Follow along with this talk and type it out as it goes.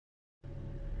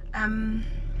Um,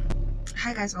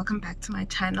 Hi guys, welcome back to my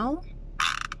channel.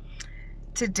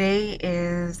 Today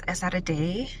is a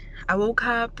Saturday. I woke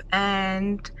up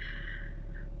and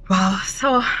wow,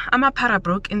 so Amapara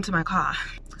broke into my car.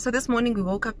 So this morning we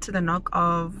woke up to the knock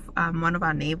of one of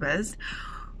our neighbors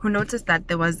who noticed that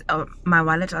there was my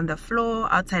wallet on the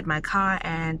floor outside my car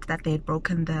and that they had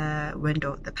broken the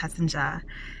window, the passenger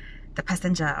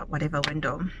whatever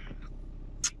window.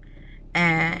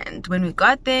 And when we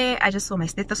got there, I just saw my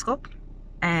stethoscope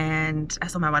and I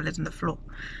saw my wallet on the floor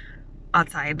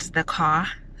outside the car.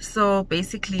 So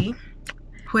basically,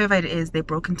 whoever it is, they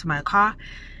broke into my car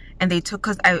and they took,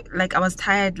 because I was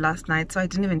tired last night, so I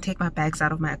didn't even take my bags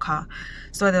out of my car.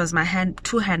 So there was my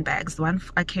two handbags, one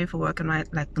I carry for work and my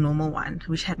normal one,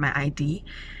 which had my ID,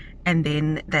 and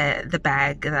then the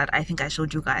bag that I think I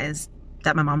showed you guys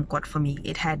that my mom got for me.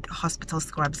 It had hospital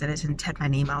scrubs in it and it had my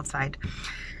name outside.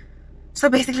 So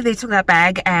basically they took that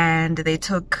bag and they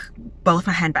took both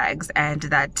my handbags and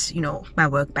that, you know, my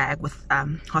work bag with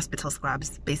hospital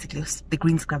scrubs, basically the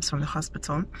green scrubs from the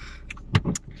hospital.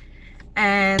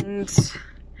 And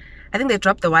I think they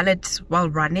dropped the wallet while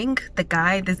running. The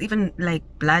guy, there's even like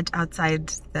blood outside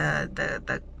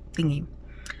the thingy,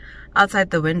 outside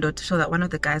the window, to show that one of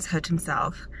the guys hurt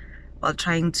himself while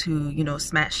trying to, you know,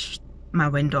 smash my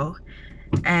window.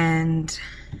 And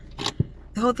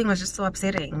the whole thing was just so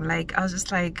upsetting. Like, I was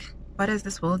just like, what does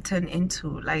this world turn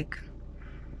into? Like,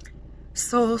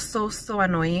 so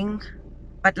annoying.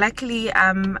 But luckily,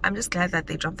 I'm just glad that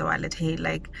they dropped the wallet. Hey,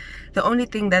 like, the only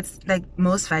thing that's like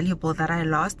most valuable that I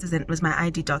lost was my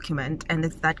ID document, and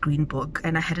it's that green book,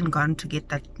 and I hadn't gone to get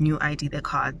that new ID, the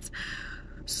cards.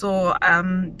 So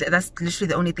that's literally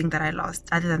the only thing that I lost,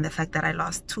 other than the fact that I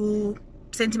lost two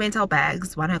sentimental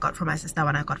bags. One I got from my sister,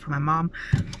 one I got from my mom.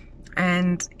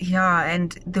 And yeah,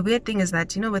 and the weird thing is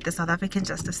that, you know, with the South African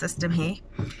justice system here,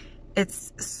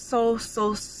 it's so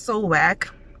whack,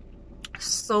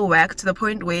 to the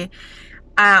point where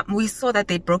we saw that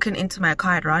they'd broken into my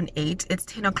car at around 8. It's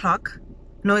 10 o'clock.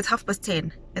 No, it's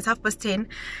 10:30. It's 10:30.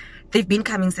 They've been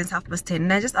coming since 10:30.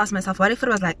 And I just asked myself, what if it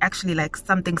was like actually like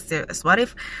something serious? What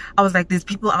if I was like, there's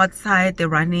people outside, they're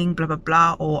running, blah blah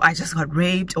blah, or I just got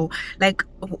raped, or like,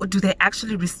 do they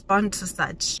actually respond to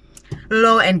such?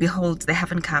 Lo and behold, they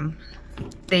haven't come.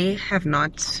 They have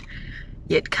not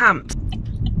yet come.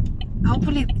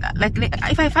 Hopefully, like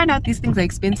if I find out these things are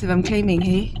expensive, I'm claiming,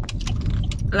 hey,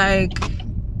 like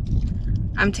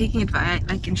I'm taking it via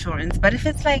like insurance. But if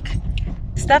it's like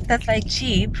stuff that's like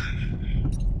cheap,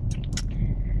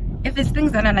 if it's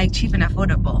things that are like cheap and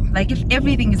affordable, like if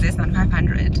everything is less than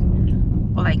 500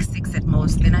 or like 6 at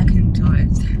most, then I can do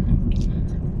it.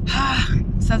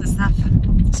 So the stuff,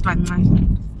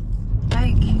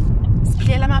 like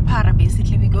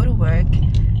basically we go to work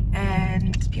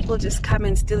and people just come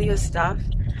and steal your stuff.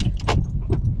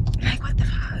 Like, what the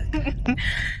fuck?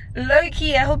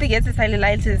 Low-key, I hope he gets his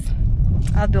cellulitis.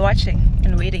 I'll be watching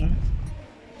and waiting.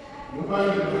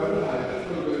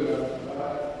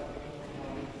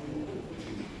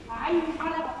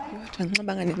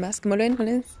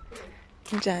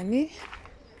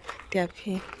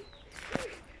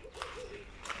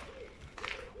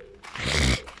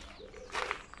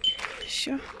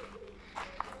 Sure.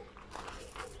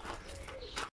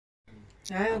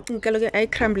 I think I'll get eye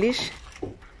crumblish.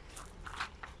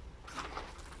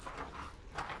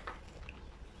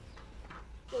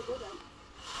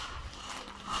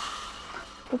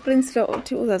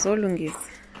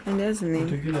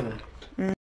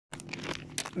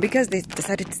 Because they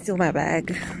decided to steal my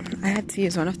bag, I had to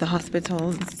use one of the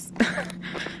hospitals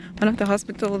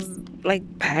like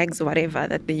bags or whatever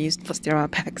that they used for sterile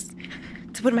packs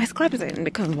to put my scrubs in,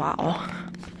 because wow,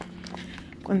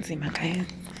 couldn't see my guys,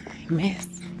 mess.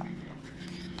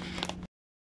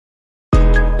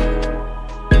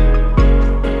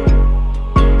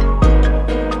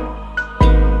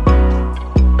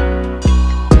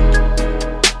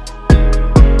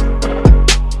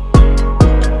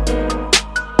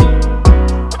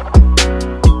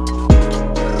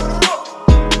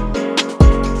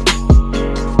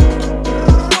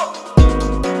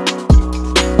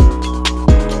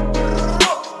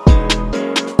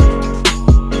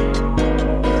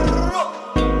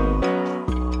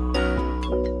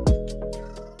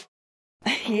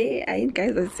 Hey, I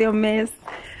guys, I see a mess.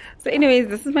 So anyways,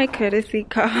 this is my courtesy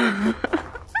car.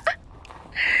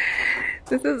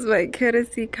 This is my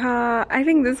courtesy car. I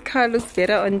think this car looks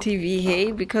better on TV,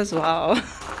 hey, because wow.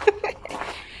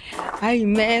 I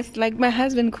mess, like my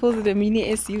husband calls it a mini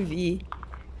SUV.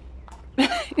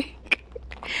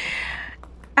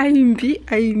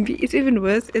 IMB, it's even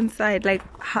worse inside. Like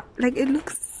it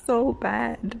looks so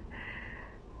bad.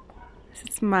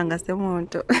 It's manga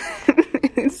semonto.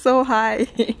 It's so high.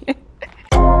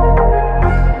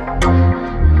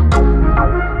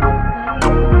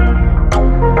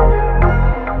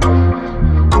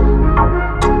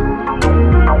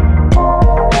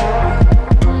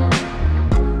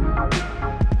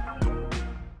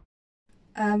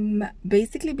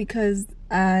 Basically because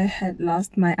I had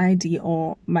lost my ID,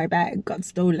 or my bag got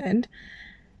stolen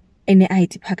in the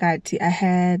ID pakati, I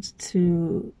had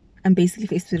to, I'm basically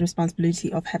faced with the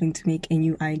responsibility of having to make a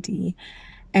new ID.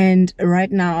 And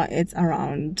right now it's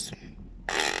around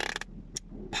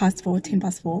past 4, 10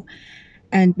 past 4,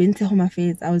 and been to Home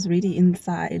Affairs. I was already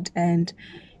inside, and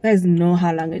you guys know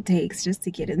how long it takes just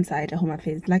to get inside a Home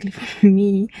Affairs. Luckily for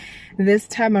me, this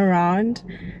time around,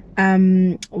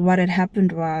 what had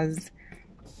happened was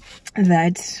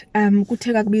that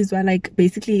like,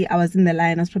 basically I was in the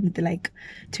line. I was probably the like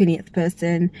 20th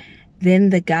person. Then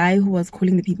the guy who was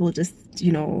calling the people just,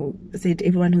 you know, said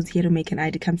everyone who's here to make an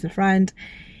ID come to the front.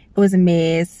 It was a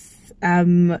mess.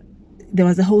 There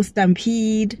was a whole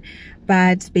stampede,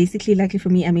 but basically, luckily for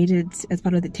me, I made it as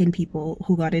part of the 10 people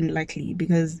who got in, luckily,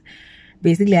 because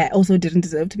basically I also didn't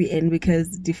deserve to be in,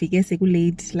 because Difike Seku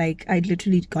late, like I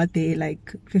literally got there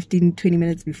like 15-20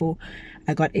 minutes before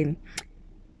I got in.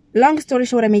 Long story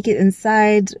short, I make it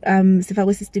inside.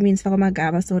 Sifakwe system in Sifakwe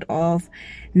Magaba, sort of.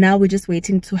 Now we're just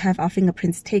waiting to have our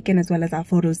fingerprints taken as well as our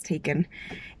photos taken.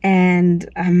 And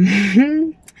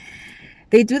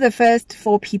they do the first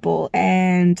 4 people,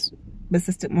 and the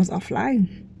system was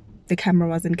offline. The camera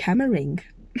wasn't cameraing.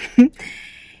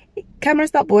 Camera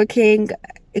stopped working.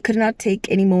 It could not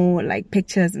take any more like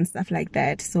pictures and stuff like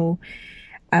that. So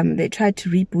they tried to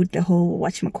reboot the whole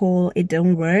whatchamacall. It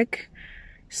didn't work.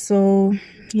 So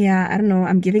yeah, I don't know,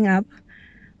 I'm giving up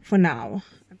for now.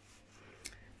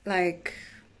 Like,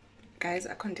 guys,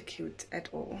 I can't cute at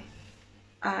all.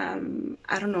 I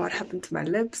don't know what happened to my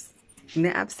lips.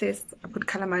 The abscess, I put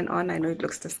calamine on. I know it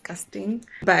looks disgusting,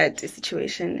 but the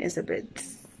situation is a bit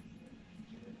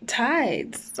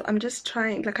tight, so I'm just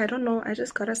trying. Like, I don't know, I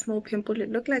just got a small pimple. It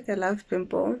looked like a love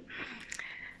pimple.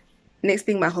 Next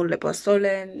thing, my whole lip was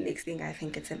swollen. Next thing, I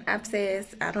think it's an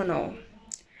abscess. I don't know.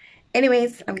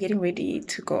 Anyways, I'm getting ready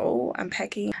to go. I'm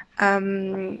packing. I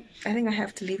think I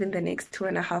have to leave in the next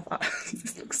 2.5 hours.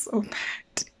 This looks so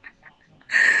bad.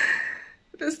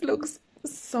 This looks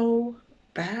so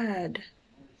bad.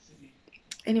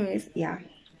 Anyways, yeah,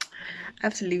 I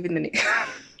have to leave in the next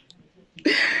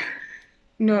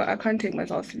no, I can't take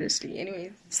myself seriously.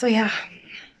 Anyways, so yeah,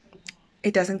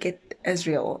 it doesn't get as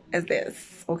real as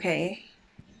this, okay?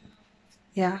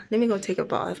 Yeah, let me go take a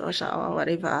bath or shower or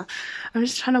whatever. I'm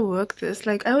just trying to work this.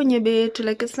 Like, I want your bed to,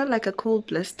 like, it's not like a cold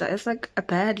blister. It's like a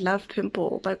bad love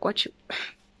pimple. Like, what you...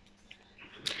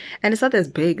 And it's not as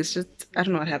big. It's just, I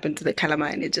don't know what happened to the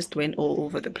calamine. It just went all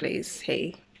over the place.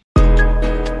 Hey.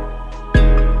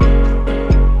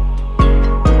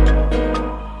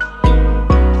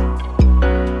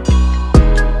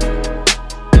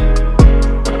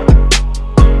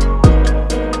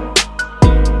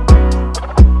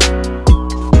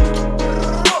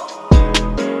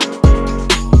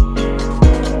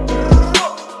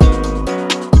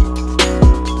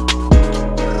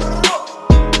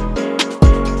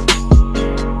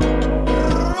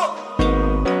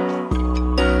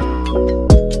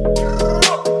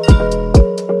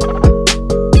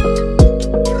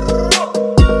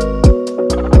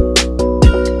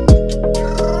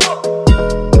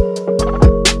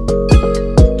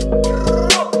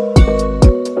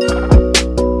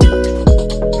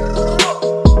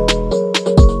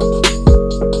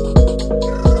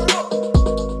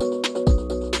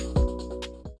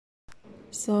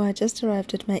 So I just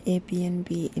arrived at my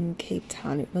Airbnb in Cape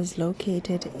Town. It was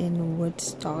located in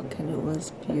Woodstock and it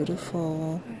was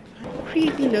beautiful.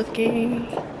 Creepy looking.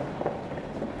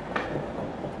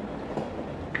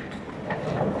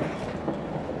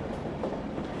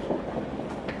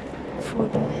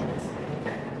 Food.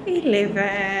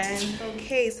 11.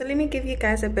 Okay, so let me give you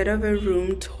guys a bit of a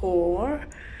room tour.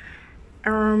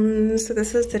 So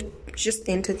this is the, just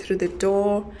entered through the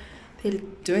door. They're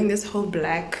doing this whole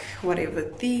black whatever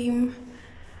theme.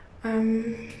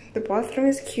 The bathroom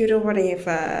is cute or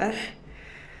whatever.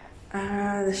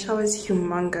 The shower is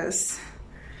humongous.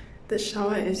 The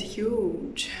shower is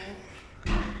huge.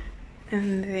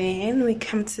 And then we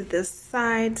come to this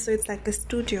side. So it's like a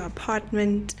studio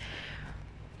apartment.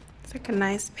 It's like a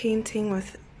nice painting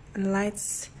with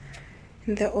lights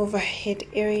in the overhead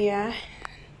area.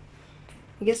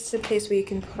 I guess it's a place where you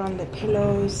can put on the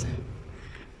pillows.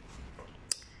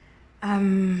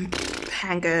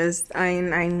 Hangers,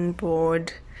 ironing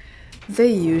board, the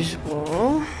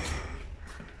usual.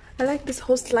 I like this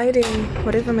whole sliding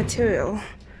whatever material.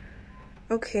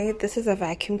 Okay, this is a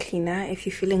vacuum cleaner if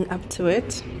you're feeling up to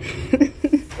it.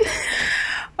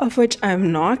 Of which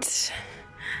I'm not.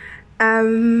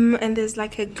 And there's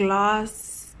like a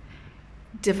glass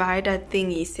divider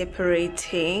thingy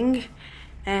separating,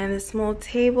 and a small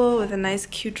table with a nice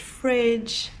cute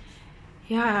fridge.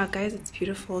 Yeah guys, it's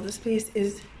beautiful. This place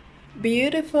is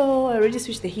beautiful. I already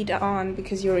switched the heater on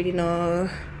because you already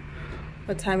know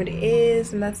what time it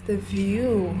is, and that's the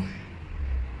view.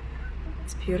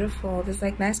 It's beautiful. There's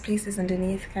like nice places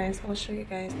underneath, guys. I'll show you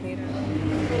guys later.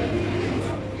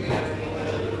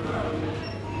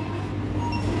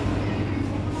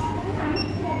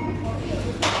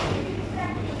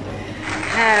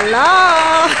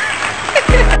 Hello.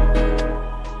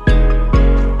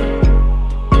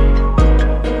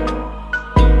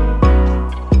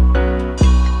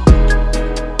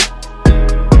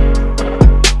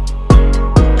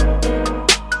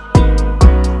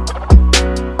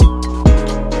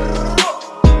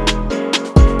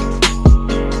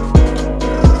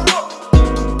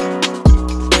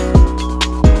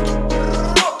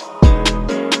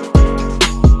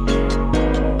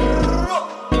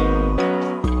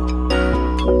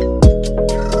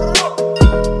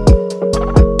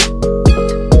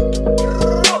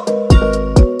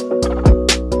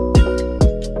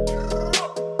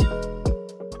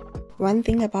 One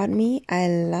thing about me, I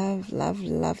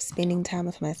love spending time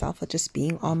with myself or just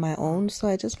being on my own. So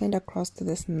I just went across to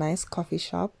this nice coffee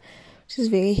shop, which is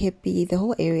very hippie. The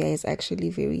whole area is actually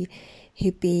very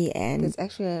hippie, and there's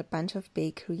actually a bunch of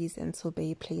bakeries and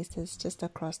sorbet places just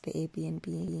across the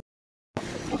Airbnb.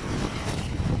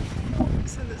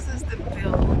 So this is the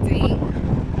building.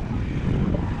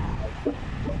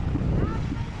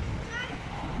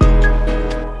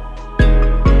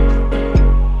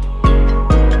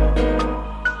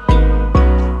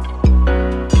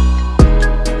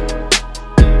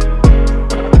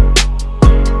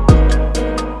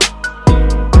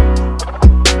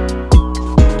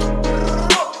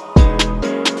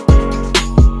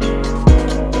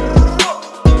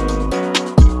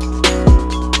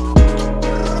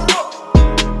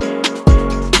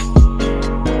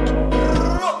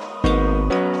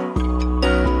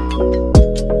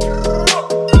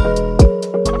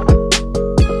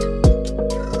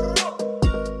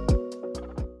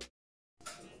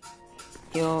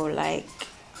 Yo, like,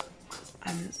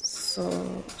 I'm so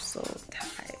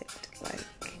tired. Like,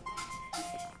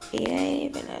 it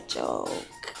ain't even a joke.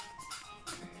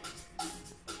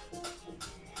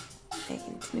 Like,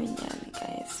 it's me,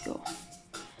 guys, yo.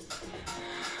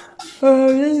 Oh,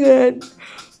 this is good.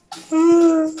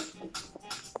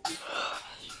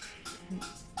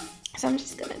 So I'm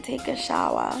just gonna take a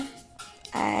shower,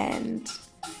 and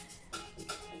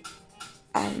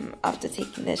after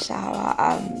taking the shower,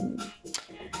 I'm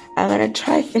gonna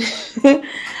try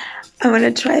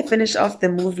finish off the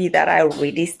movie that I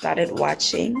already started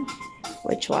watching,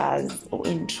 which was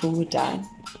Intruder.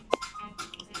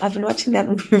 I've been watching that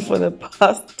movie for the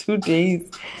past 2 days.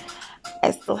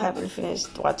 I still haven't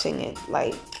finished watching it.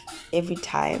 Like, every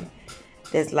time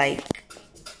there's like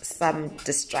some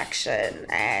distraction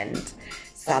and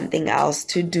something else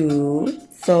to do.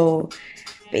 So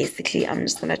basically I'm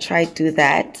just gonna try to do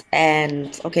that.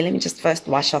 And okay, let me just first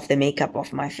wash off the makeup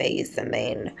off my face, and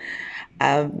then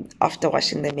after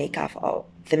washing the makeup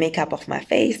off my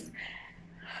face,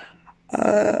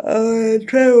 I'll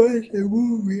try to watch the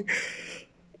movie.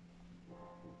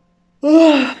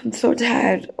 Oh, I'm so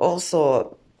tired.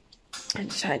 Also, I'm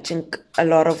trying to drink a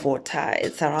lot of water.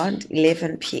 It's around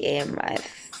 11 p.m. I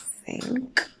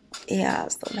think. Yeah,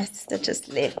 so my sister just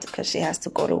left because she has to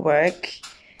go to work.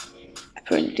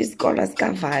 Apparently scholars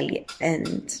Kavali,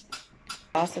 and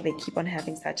also they keep on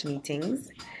having such meetings.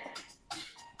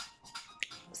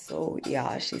 So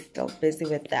yeah, she's still busy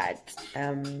with that.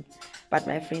 But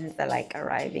my friends are like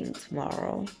arriving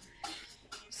tomorrow.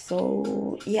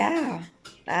 So yeah,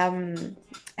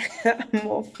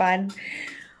 more fun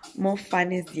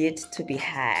is yet to be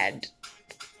had.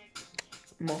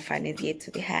 More fun is yet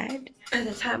to be had. By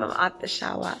the time I'm out the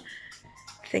shower,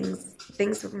 things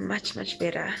will be much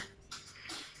better.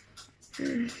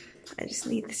 I just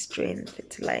need the strength to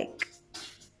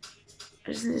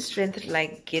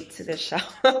get to the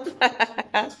shower.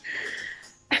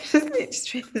 I just need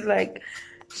strength to like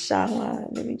shower.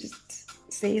 Let me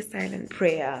just say a silent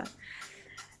prayer,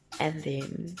 and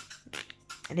then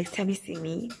next time you see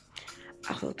me,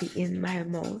 I will be in my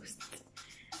most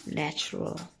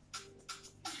natural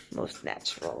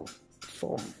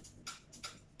form.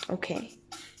 Okay.